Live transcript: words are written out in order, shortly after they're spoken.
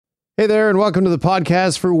Hey there, and welcome to the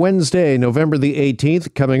podcast for Wednesday, November the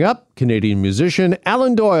 18th. Coming up, Canadian musician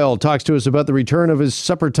Alan Doyle talks to us about the return of his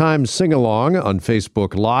Suppertime Singalong on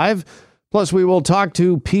Facebook Live. Plus, we will talk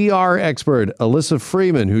to PR expert Elissa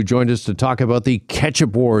Freeman, who joined us to talk about the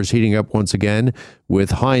Ketchup wars heating up once again, with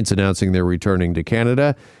Heinz announcing they're returning to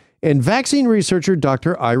Canada. And vaccine researcher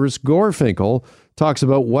Dr. Iris Gorfinkel talks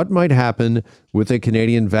about what might happen with a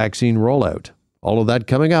Canadian vaccine rollout. All of that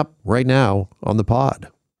coming up right now on the pod.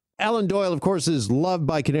 Alan Doyle, of course, is loved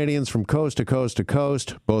by Canadians from coast to coast to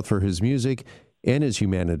coast, both for his music and his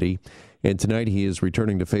humanity. And tonight he is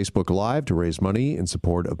returning to Facebook Live to raise money in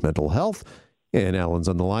support of mental health. And Alan's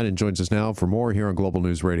on the line and joins us now for more here on Global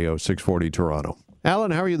News Radio 640 Toronto.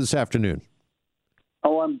 Alan, how are you this afternoon?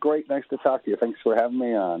 Oh, I'm great. Nice to talk to you. Thanks for having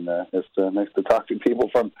me on. It's nice to talk to people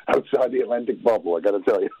from outside the Atlantic bubble, I got to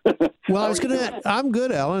tell you. Well, I'm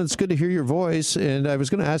good, Alan. It's good to hear your voice. And I was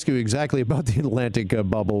going to ask you exactly about the Atlantic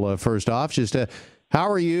bubble first off. Just how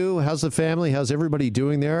are you? How's the family? How's everybody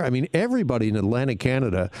doing there? I mean, everybody in Atlantic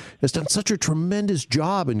Canada has done such a tremendous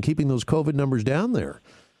job in keeping those COVID numbers down there.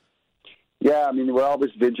 Yeah, I mean, we're always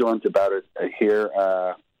vigilant about it here.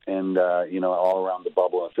 And all around the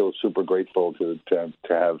bubble. I feel super grateful to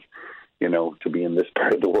have, to be in this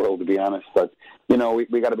part of the world, to be honest. But,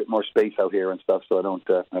 we got a bit more space out here and stuff, so I don't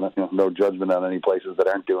no judgment on any places that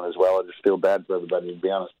aren't doing as well. I just feel bad for everybody, to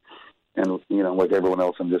be honest. And, like everyone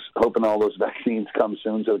else, I'm just hoping all those vaccines come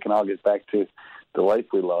soon so we can all get back to the life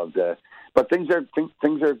we loved. But things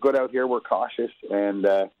are good out here. We're cautious and,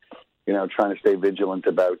 trying to stay vigilant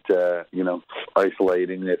about,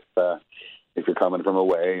 isolating if you're coming from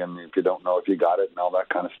away and if you don't know if you got it and all that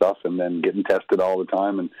kind of stuff, and then getting tested all the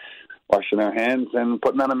time and washing our hands and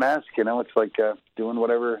putting on a mask. It's like doing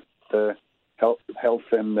whatever the health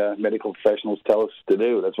and medical professionals tell us to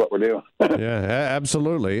do. That's what we're doing. Yeah,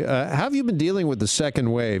 absolutely. How have you been dealing with the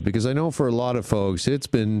second wave? Because I know for a lot of folks, it's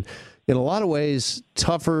been, in a lot of ways,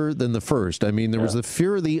 tougher than the first. I mean, there was the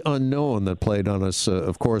fear of the unknown that played on us,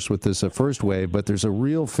 of course, with this first wave, but there's a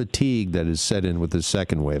real fatigue that is set in with the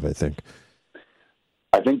second wave, I think.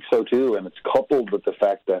 I think so too, and it's coupled with the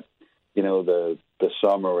fact that the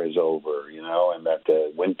summer is over, and that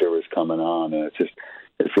the winter is coming on, and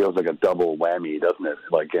it feels like a double whammy, doesn't it?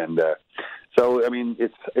 So I mean,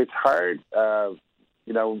 it's hard.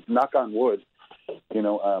 Knock on wood,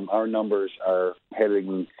 our numbers are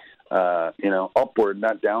heading, upward,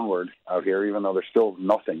 not downward out here, even though there's still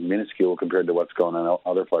nothing, minuscule compared to what's going on in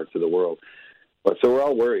other parts of the world. But so we're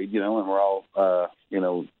all worried, and we're all,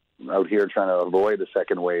 out here trying to avoid a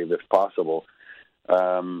second wave if possible.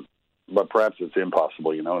 But perhaps it's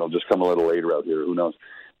impossible, it'll just come a little later out here, who knows.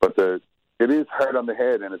 But it is hard on the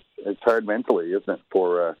head, and it's hard mentally, isn't it,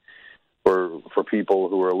 for people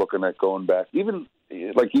who are looking at going back. Even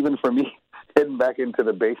for me, heading back into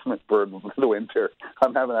the basement for the winter,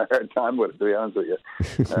 I'm having a hard time with it, to be honest with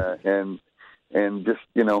you. and just,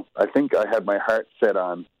 I think I had my heart set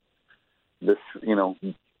on this,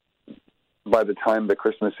 by the time the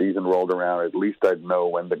Christmas season rolled around, at least I'd know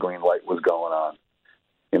when the green light was going on,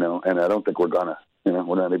 and I don't think we're gonna,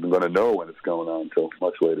 we're not even going to know when it's going on until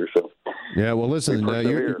much later. So, yeah, well, listen,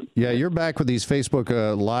 you're back with these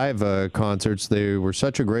Facebook Live concerts. They were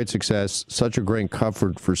such a great success, such a great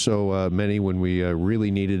comfort for so many when we really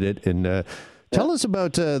needed it. And tell us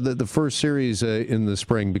about the first series in the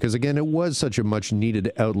spring, because again, it was such a much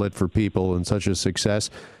needed outlet for people and such a success.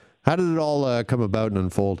 How did it all come about and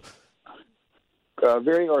unfold?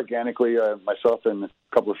 Very organically, myself and a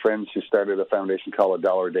couple of friends who started a foundation called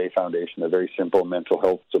 $1 a Day Foundation, a very simple mental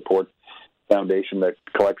health support foundation that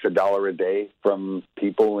collects $1 a day from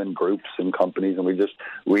people and groups and companies, and we just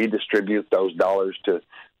redistribute those dollars to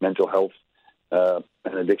mental health and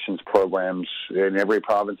addictions programs in every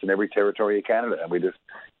province and every territory of Canada. And we just,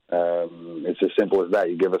 it's as simple as that.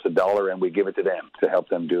 You give us $1 and we give it to them to help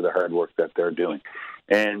them do the hard work that they're doing.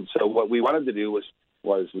 And so what we wanted to do was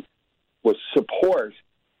support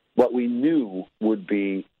what we knew would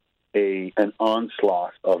be an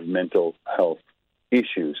onslaught of mental health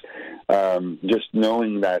issues. Just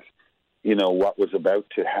knowing that, what was about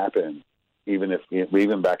to happen, even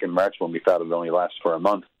back in March when we thought it would only last for a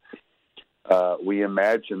month, we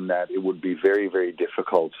imagined that it would be very, very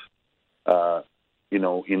difficult, for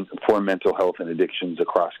mental health and addictions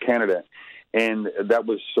across Canada. And that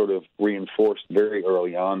was sort of reinforced very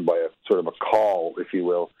early on by a sort of a call, if you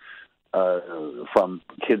will, from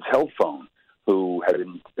Kids Health Phone, who had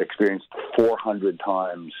experienced 400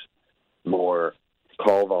 times more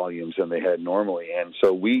call volumes than they had normally. And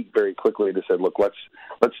so we very quickly just said, look, let's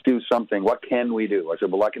do something. What can we do? I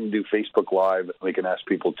said, well, I can do Facebook Live. We can ask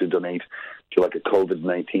people to donate to like a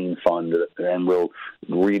COVID-19 fund, and we'll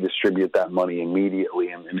redistribute that money immediately.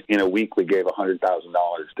 And in a week, we gave $100,000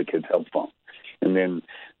 to Kids Help Fund. And then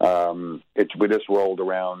we just rolled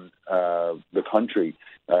around the country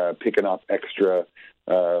picking up extra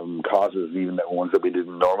causes, even the ones that we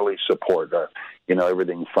didn't normally support.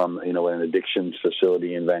 Everything from, an addictions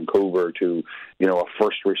facility in Vancouver to, a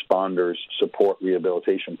first responders support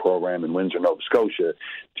rehabilitation program in Windsor, Nova Scotia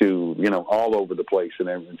to, all over the place and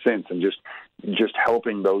everything since, and just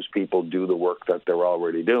helping those people do the work that they're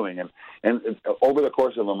already doing. And over the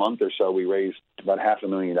course of a month or so, we raised about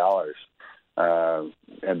 $500,000.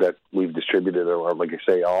 And that we've distributed, or like I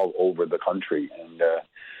say, all over the country.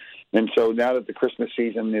 And so now that the Christmas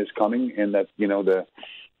season is coming, and that the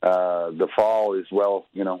fall is well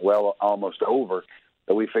almost over,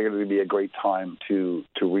 that we figured it would be a great time to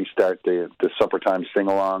restart the Suppertime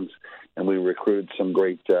Singalongs, and we recruited some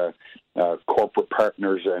great corporate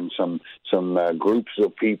partners and some groups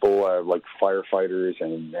of people like firefighters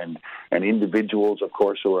and individuals, of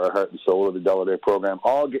course, who are heart and soul of the Dollar Day program,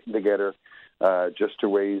 all getting together just to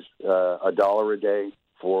raise $1 a day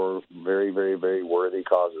for very, very, very worthy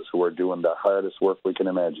causes who are doing the hardest work we can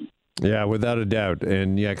imagine. Yeah, without a doubt.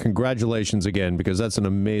 And yeah, congratulations again, because that's an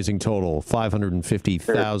amazing total,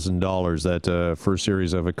 $550,000, that first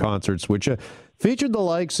series of concerts, which featured the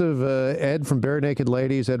likes of Ed from Bare Naked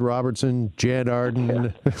Ladies, Ed Robertson, Jan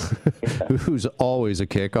Arden, who's always a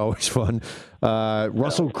kick, always fun,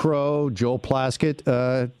 Russell Crowe, Joel Plaskett.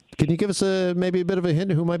 Can you give us maybe a bit of a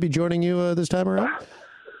hint who might be joining you this time around?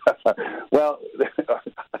 Well,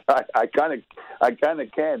 I kind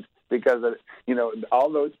of can't, because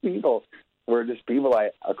all those people were just people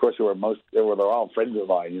they're all friends of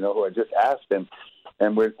mine, who I just asked them,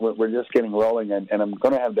 and we're just getting rolling, and I'm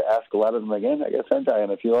going to have to ask a lot of them again, I guess, aren't I,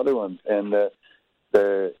 and a few other ones, and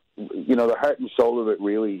the heart and soul of it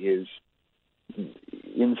really is,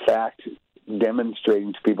 in fact,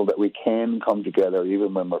 demonstrating to people that we can come together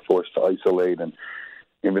even when we're forced to isolate, and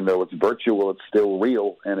even though it's virtual, it's still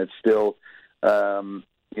real, and it's still,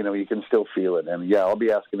 you can still feel it. And yeah, I'll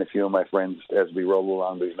be asking a few of my friends as we roll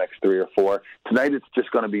along these next 3 or 4. Tonight it's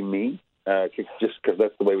just going to be me, just because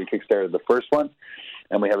that's the way we kickstarted the first one,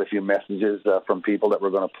 and we have a few messages from people that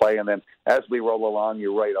we're going to play. And then as we roll along,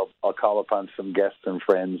 you're right, I'll call upon some guests and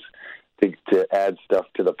friends to add stuff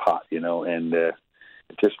to the pot, and it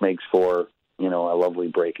just makes for a lovely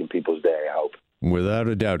break in people's day, I hope. Without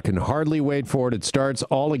a doubt. Can hardly wait for it. It starts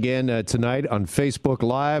all again tonight on Facebook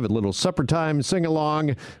Live, a little Suppertime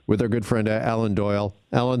Singalong with our good friend Alan Doyle.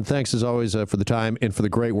 Alan, thanks as always for the time and for the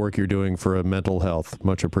great work you're doing for mental health.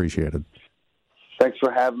 Much appreciated. Thanks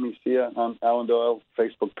for having me. See you on Alan Doyle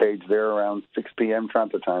Facebook page there around 6 p.m.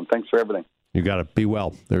 Toronto time. Thanks for everything. You got it. Be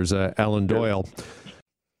well. There's Alan Doyle.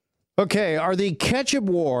 Okay, are the ketchup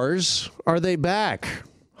wars, are they back?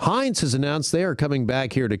 Heinz has announced they are coming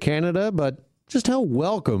back here to Canada, but just how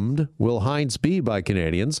welcomed will Heinz be by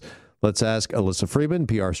Canadians? Let's ask Elissa Freeman,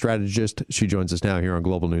 PR strategist. She joins us now here on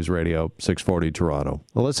Global News Radio, 640 Toronto.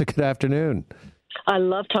 Elissa, good afternoon. I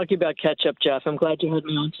love talking about ketchup, Jeff. I'm glad you had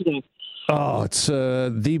me on today. Oh, it's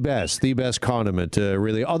the best condiment,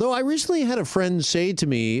 really. Although I recently had a friend say to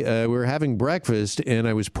me, we were having breakfast, and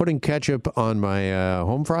I was putting ketchup on my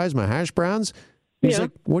home fries, my hash browns. He's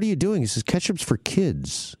like, what are you doing? He says, ketchup's for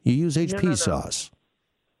kids. You use HP sauce.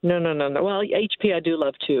 No. Well, HP I do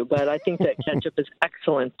love too, but I think that ketchup is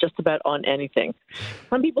excellent just about on anything.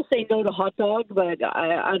 Some people say no to hot dog, but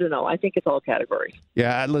I don't know. I think it's all categories.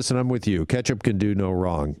 Yeah, listen, I'm with you. Ketchup can do no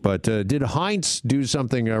wrong. But did Heinz do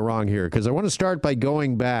something wrong here? Because I want to start by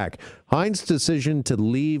going back. Heinz's decision to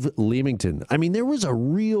leave Leamington. I mean, there was a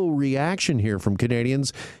real reaction here from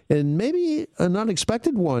Canadians, and maybe an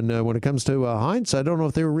unexpected one when it comes to Heinz. I don't know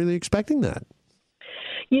if they were really expecting that.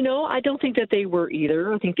 I don't think that they were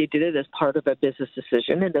either. I think they did it as part of a business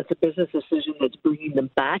decision, and that's a business decision that's bringing them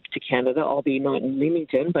back to Canada, albeit not in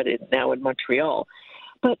Leamington, but now in Montreal.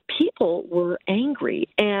 But people were angry,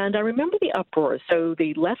 and I remember the uproar. So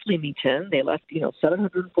they left Leamington. They left,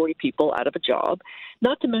 740 people out of a job,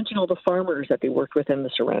 not to mention all the farmers that they worked with in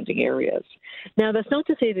the surrounding areas. Now, that's not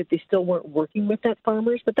to say that they still weren't working with that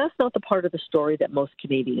farmers, but that's not the part of the story that most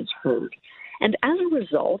Canadians heard. And as a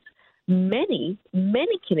result, many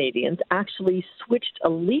Canadians actually switched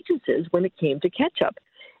allegiances when it came to ketchup.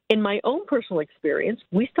 In my own personal experience,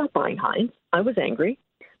 we stopped buying Heinz. I was angry.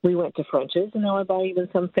 We went to French's, and now I buy even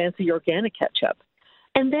some fancy organic ketchup.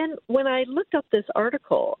 And then when I looked up this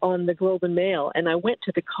article on the Globe and Mail and I went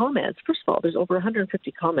to the comments, first of all, there's over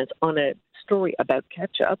 150 comments on a story about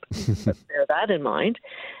ketchup. But bear that in mind.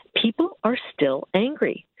 People are still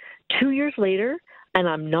angry 2 years later, and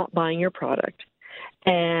I'm not buying your product.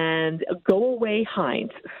 And go away,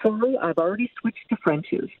 Heinz. Sorry, I've already switched to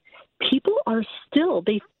French's. People are still,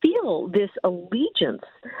 they feel this allegiance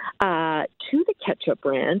to the ketchup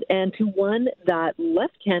brand and to one that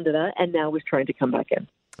left Canada and now is trying to come back in.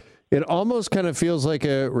 It almost kind of feels like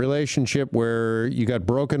a relationship where you got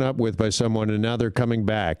broken up with by someone and now they're coming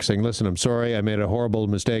back saying, listen, I'm sorry, I made a horrible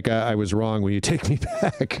mistake. I was wrong. Will you take me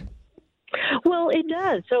back? Well, it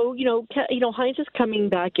does. So, Heinz is coming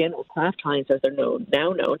back in, or Kraft Heinz, as they're now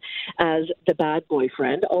known, as the bad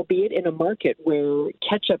boyfriend, albeit in a market where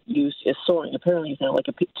ketchup use is soaring. Apparently, it's now like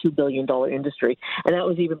a $2 billion industry, and that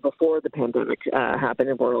was even before the pandemic happened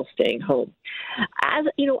and we're all staying home. As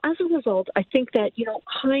a result, I think that,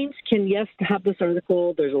 Heinz can, yes, have this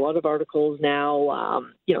article. There's a lot of articles now. I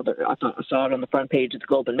saw it on the front page of the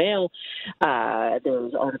Globe and Mail.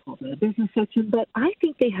 There's articles in the business section, but I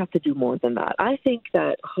think they have to do more than that. I think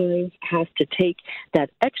that Heinz has to take that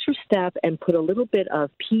extra step and put a little bit of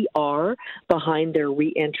PR behind their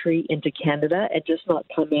re-entry into Canada and just not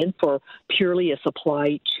come in for purely a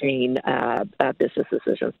supply chain business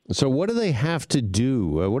decision. So what do they have to do?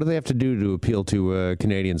 What do they have to do to appeal to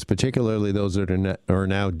Canadians, particularly those that are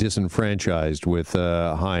now disenfranchised with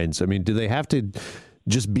Heinz? I mean, do they have to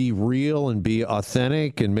just be real and be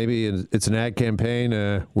authentic, and maybe it's an ad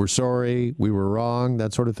campaign, we're sorry, we were wrong,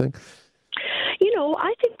 that sort of thing?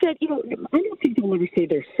 I think that, I don't think they'll ever say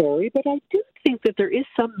they're sorry, but I do think that there is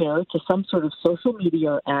some merit to some sort of social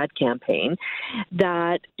media or ad campaign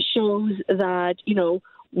that shows that,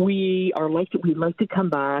 we'd like to come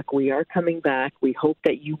back. We are coming back. We hope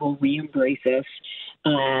that you will re-embrace us.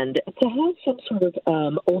 And to have some sort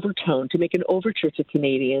of overtone, to make an overture to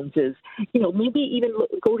Canadians is, maybe even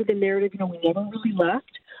go to the narrative, we never really left.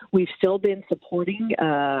 We've still been supporting,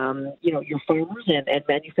 your farmers and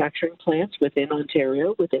manufacturing plants within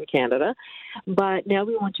Ontario, within Canada. But now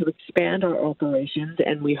we want to expand our operations,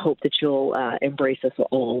 and we hope that you'll embrace us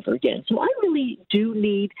all over again. So I really do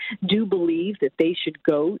believe that they should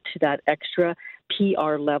go to that extra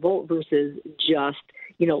PR level versus just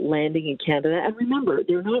landing in Canada. And remember,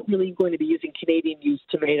 they're not really going to be using Canadian-used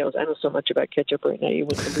tomatoes. I know so much about ketchup right now. You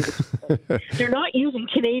wouldn't believe it. They're not using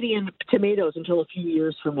Canadian tomatoes until a few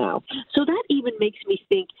years from now. So that even makes me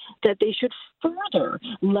think that they should further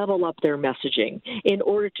level up their messaging in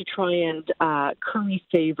order to try and curry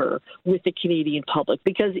favor with the Canadian public.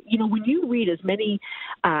 Because, when you read as many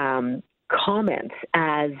comments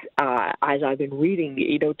as I've been reading,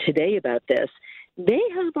 today about this, they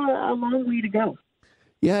have a long way to go.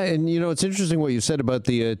 Yeah, and it's interesting what you said about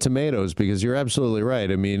the tomatoes, because you're absolutely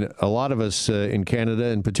right. I mean, a lot of us in Canada,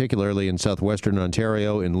 and particularly in southwestern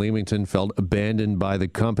Ontario, in Leamington, felt abandoned by the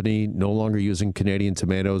company, no longer using Canadian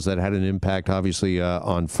tomatoes. That had an impact, obviously,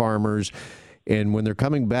 on farmers. And when they're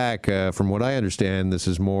coming back, from what I understand, this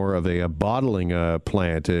is more of a bottling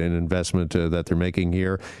plant, an investment that they're making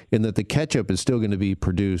here, in that the ketchup is still going to be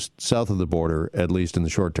produced south of the border, at least in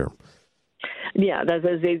the short term. Yeah, that's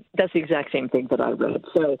the exact same thing that I read.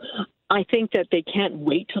 So I think that they can't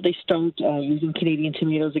wait till they start using Canadian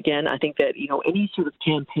tomatoes again. I think that, any sort of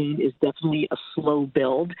campaign is definitely a slow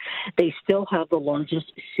build. They still have the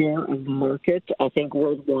largest share of the market, I think,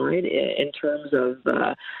 worldwide in terms of,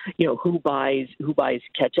 who buys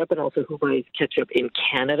ketchup and also who buys ketchup in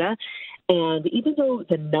Canada. And even though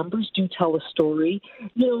the numbers do tell a story,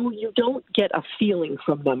 you don't get a feeling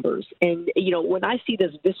from numbers. And, when I see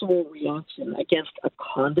this visceral reaction against a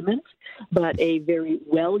condiment, but a very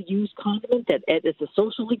well-used condiment that is a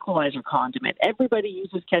social equalizer condiment, everybody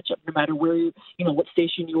uses ketchup no matter where, what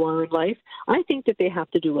station you are in life. I think that they have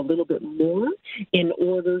to do a little bit more in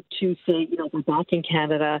order to say, we're back in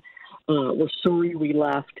Canada. We're sorry we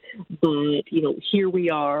left, but here we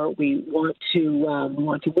are. We want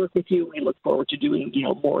to work with you. We look forward to doing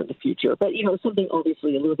more in the future. But something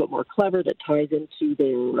obviously a little bit more clever that ties into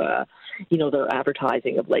their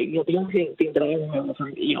advertising of late. The only thing that I remember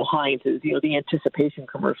from Heinz is the anticipation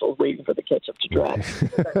commercials waiting for the ketchup to drop.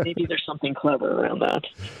 Maybe there's something clever around that.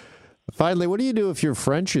 Finally, what do you do if you're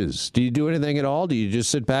French's? Do you do anything at all? Do you just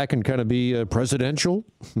sit back and kind of be presidential?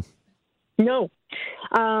 No.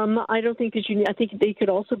 I don't think that I think they could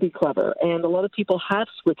also be clever, and a lot of people have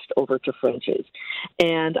switched over to French's.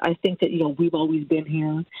 And I think that, we've always been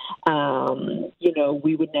here.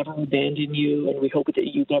 We would never abandon you, and we hope that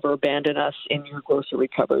you never abandon us in your grocery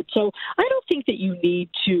cupboard. So I don't think that you need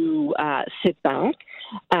to sit back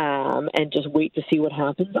and just wait to see what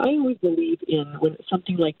happens. I always believe in when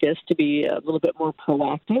something like this to be a little bit more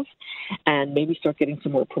proactive and maybe start getting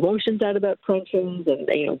some more promotions out about French's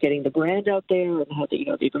and, getting the brand out there and how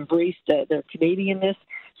they've embraced their Canadianness.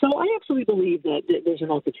 So I absolutely believe that there's an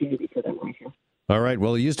opportunity for them right here. All right.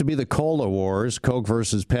 Well, it used to be the Cola Wars, Coke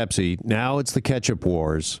versus Pepsi. Now it's the Ketchup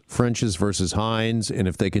Wars, French's versus Heinz. And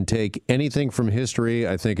if they can take anything from history,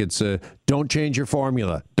 I think it's don't change your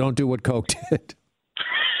formula. Don't do what Coke did.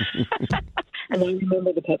 And I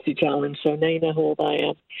remember the Pepsi challenge, so now you know how old I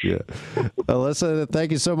am. Yeah. Elissa,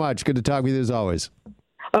 thank you so much. Good to talk with you as always.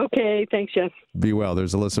 Okay, thanks, Jeff. Be well.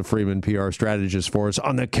 There's Elissa Freeman, PR strategist for us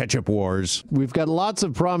on the Ketchup Wars. We've got lots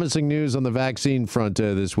of promising news on the vaccine front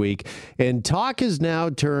this week, and talk has now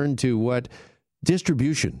turned to what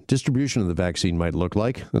distribution of the vaccine might look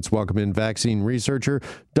like. Let's welcome in vaccine researcher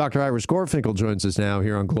Dr. Iris Gorfinkel joins us now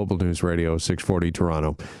here on Global News Radio 640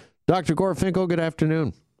 Toronto. Dr. Gorfinkel, good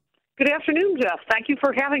afternoon. Good afternoon, Jeff. Thank you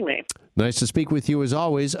for having me. Nice to speak with you as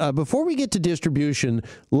always. Before we get to distribution,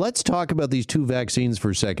 let's talk about these two vaccines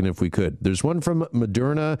for a second, if we could. There's one from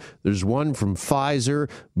Moderna. There's one from Pfizer.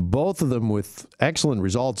 Both of them with excellent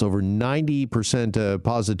results, over 90%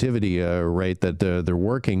 positivity rate that they're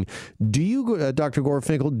working. Do you, Dr.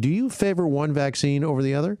 Gorfinkel, do you favor one vaccine over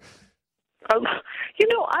the other?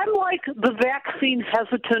 I'm like the vaccine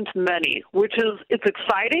hesitant many, which is it's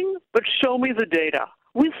exciting, but show me the data.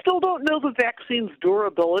 We still don't know the vaccine's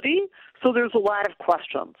durability, so there's a lot of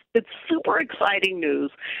questions. It's super exciting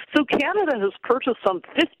news. So Canada has purchased some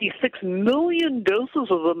 56 million doses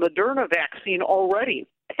of the Moderna vaccine already.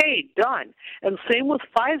 Paid, done. And same with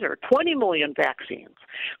Pfizer, 20 million vaccines.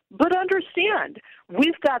 But understand,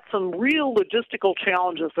 we've got some real logistical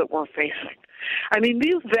challenges that we're facing. I mean,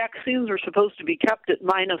 these vaccines are supposed to be kept at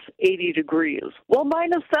minus 80 degrees. Well,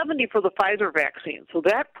 minus 70 for the Pfizer vaccine. So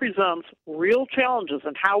that presents real challenges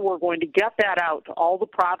in how we're going to get that out to all the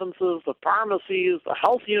provinces, the pharmacies, the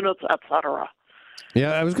health units, et cetera.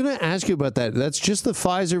 Yeah, I was going to ask you about that. That's just the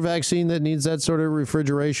Pfizer vaccine that needs that sort of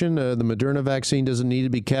refrigeration. The Moderna vaccine doesn't need to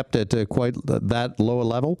be kept at quite that low a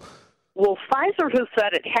level? Well, Pfizer has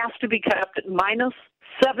said it has to be kept at minus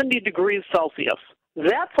 70 degrees Celsius.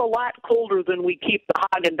 That's a lot colder than we keep the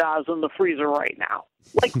Haagen-Dazs in the freezer right now,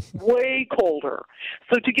 like way colder.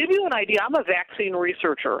 So to give you an idea, I'm a vaccine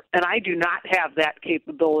researcher, and I do not have that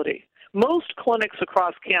capability. Most clinics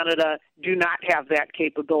across Canada do not have that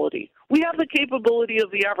capability. We have the capability of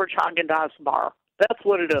the average Haagen-Dazs bar. That's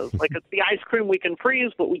what it is. Like it's the ice cream we can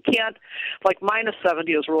freeze, but we can't. Like minus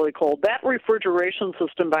 70 is really cold. That refrigeration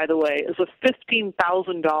system, by the way, is a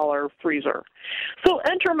 $15,000 freezer. So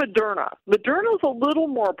enter Moderna. Moderna is a little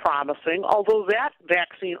more promising, although that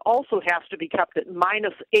vaccine also has to be kept at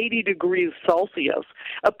minus 80 degrees Celsius.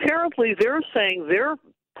 Apparently, they're saying their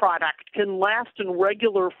product can last in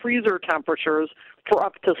regular freezer temperatures for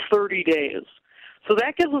up to 30 days. So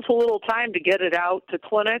that gives us a little time to get it out to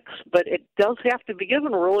clinics, but it does have to be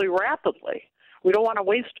given really rapidly. We don't want to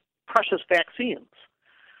waste precious vaccines.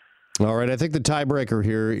 All right, I think the tiebreaker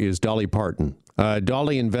here is Dolly Parton.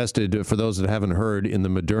 Dolly invested, for those that haven't heard, in the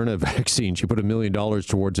Moderna vaccine. She put $1 million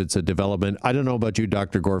towards its development. I don't know about you,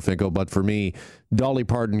 Dr. Gorfinkel, but for me, Dolly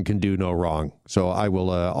Parton can do no wrong. So I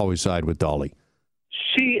will always side with Dolly.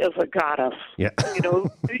 She is a goddess. Yeah.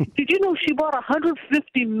 Did you know she bought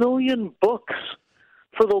 150 million books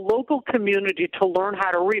for the local community to learn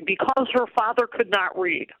how to read because her father could not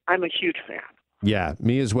read? I'm a huge fan. Yeah,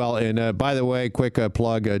 me as well. And by the way, quick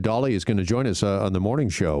plug, Dolly is going to join us on the morning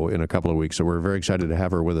show in a couple of weeks, so we're very excited to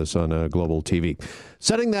have her with us on Global TV.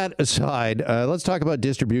 Setting that aside, let's talk about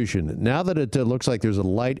distribution. Now that it looks like there's a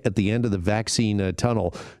light at the end of the vaccine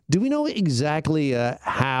tunnel, do we know exactly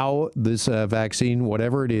how this vaccine,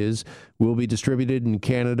 whatever it is, will be distributed in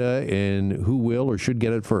Canada and who will or should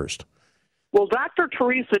get it first? Well, Dr.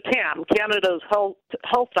 Theresa Tam, Canada's health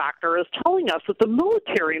doctor, is telling us that the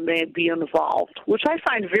military may be involved, which I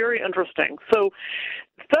find very interesting. So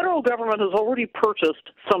the federal government has already purchased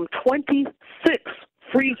some 26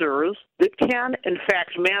 freezers that can, in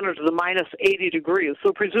fact, manage the minus 80 degrees.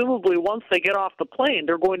 So presumably once they get off the plane,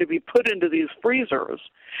 they're going to be put into these freezers.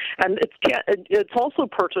 And it's also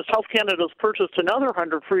purchased, Health Canada's purchased another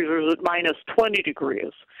 100 freezers at minus 20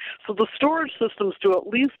 degrees. So the storage systems do at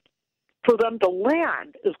least for them to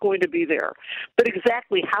land is going to be there. But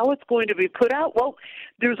exactly how it's going to be put out, well,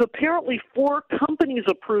 there's apparently 4 companies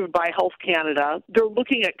approved by Health Canada. They're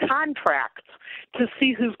looking at contracts to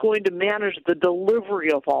see who's going to manage the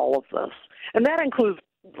delivery of all of this. And that includes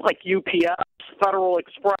like UPS, Federal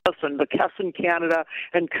Express, and McKesson Canada,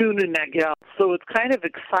 and Kuhn and Nagel. So it's kind of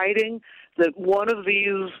exciting that one of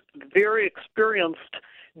these very experienced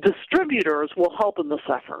distributors will help in this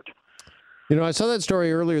effort. You know, I saw that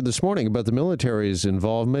story earlier this morning about the military's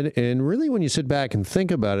involvement, and really when you sit back and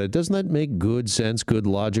think about it, doesn't that make good sense, good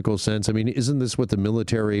logical sense? I mean, isn't this what the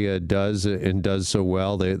military does and does so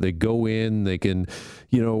well? They go in, they can,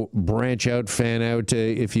 branch out, fan out,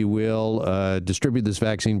 if you will, distribute this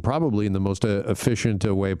vaccine probably in the most efficient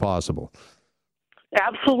way possible.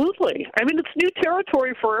 Absolutely. I mean, it's new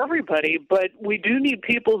territory for everybody, but we do need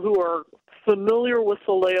people who are familiar with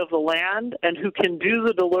the lay of the land and who can do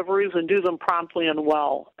the deliveries and do them promptly and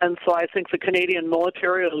well. And so I think the Canadian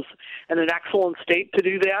military is in an excellent state to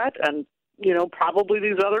do that, and probably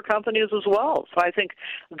these other companies as well. So I think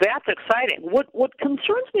that's exciting. What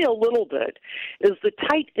concerns me a little bit is the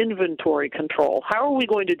tight inventory control. How are we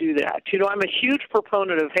going to do that? I'm a huge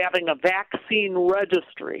proponent of having a vaccine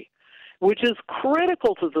registry, which is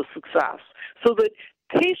critical to the success, so that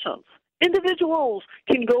patients, individuals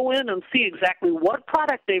can go in and see exactly what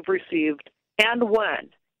product they've received and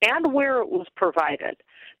when and where it was provided.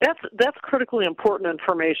 That's critically important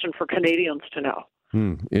information for Canadians to know.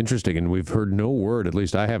 Interesting. And we've heard no word, at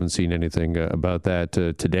least I haven't seen anything about that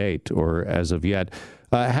to date or as of yet.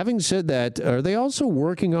 Having said that, are they also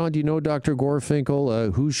working on, Dr.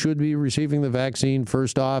 Gorfinkel, who should be receiving the vaccine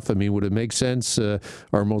first off? I mean, would it make sense,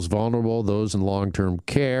 our most vulnerable, those in long-term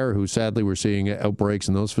care, who sadly we're seeing outbreaks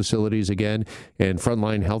in those facilities again, and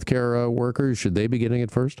frontline healthcare workers, should they be getting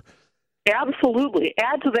it first? Absolutely.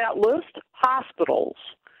 Add to that list hospitals.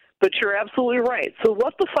 But you're absolutely right. So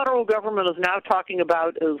what the federal government is now talking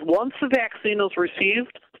about is once the vaccine is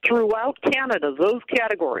received, throughout Canada, those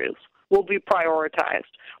categories will be prioritized.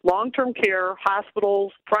 Long-term care,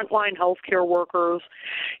 hospitals, frontline healthcare workers,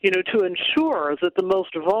 to ensure that the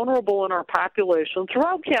most vulnerable in our population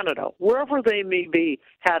throughout Canada, wherever they may be,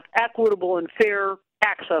 have equitable and fair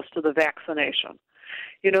access to the vaccination.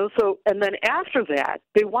 And then after that,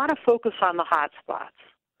 they want to focus on the hot spots.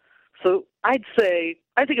 So I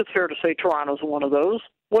think it's fair to say Toronto's one of those.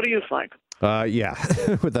 What do you think? Yeah,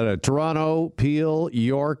 without Toronto, Peel,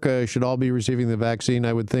 York should all be receiving the vaccine,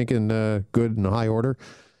 I would think, in good and high order.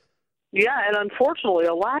 Yeah, and unfortunately,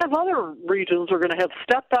 a lot of other regions are going to have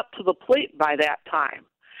stepped up to the plate by that time,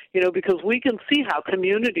 because we can see how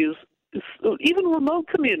communities, even remote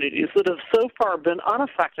communities that have so far been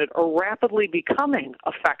unaffected, are rapidly becoming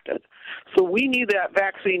affected. So we need that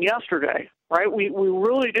vaccine yesterday, right? We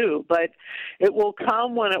really do, but it will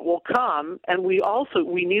come when it will come, and we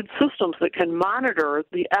need systems that can monitor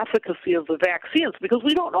the efficacy of the vaccines, because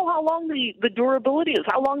we don't know how long the durability is,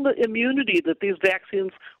 how long the immunity that these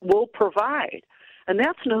vaccines will provide. And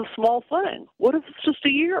that's no small thing. What if it's just a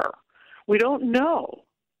year? We don't know.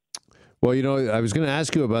 Well, I was going to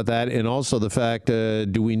ask you about that, and also the fact,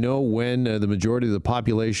 do we know when the majority of the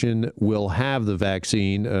population will have the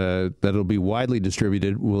vaccine, that it'll be widely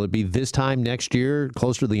distributed? Will it be this time next year,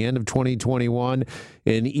 closer to the end of 2021?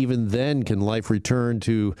 And even then, can life return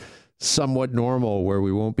to somewhat normal where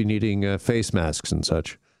we won't be needing face masks and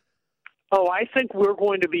such? Oh, I think we're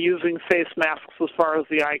going to be using face masks as far as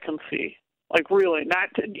the eye can see. Like, really,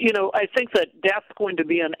 I think that's going to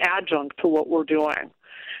be an adjunct to what we're doing.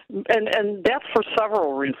 And that's for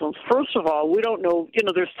several reasons. First of all, we don't know,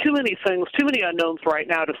 there's too many things, too many unknowns right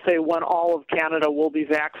now to say when all of Canada will be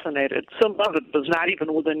vaccinated. Some of it is not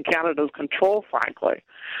even within Canada's control, frankly.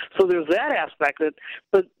 So there's that aspect.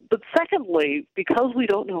 But secondly, because we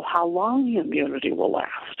don't know how long the immunity will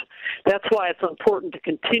last, that's why it's important to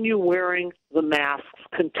continue wearing the masks,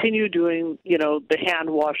 continue doing, the hand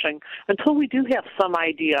washing, until we do have some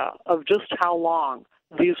idea of just how long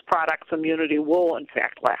these products' immunity will, in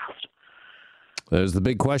fact, last. There's the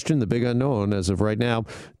big question, the big unknown as of right now.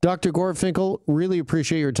 Dr. Gorfinkel, really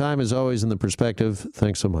appreciate your time as always and the perspective.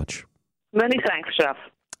 Thanks so much. Many thanks, Jeff.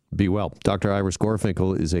 Be well. Dr. Iris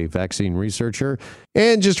Gorfinkel is a vaccine researcher.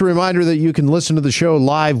 And just a reminder that you can listen to the show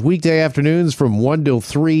live weekday afternoons from 1 till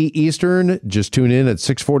 3 Eastern. Just tune in at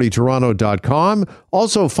 640toronto.com.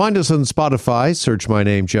 Also, find us on Spotify. Search my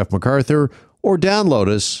name, Jeff MacArthur, or download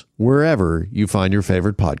us wherever you find your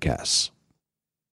favorite podcasts.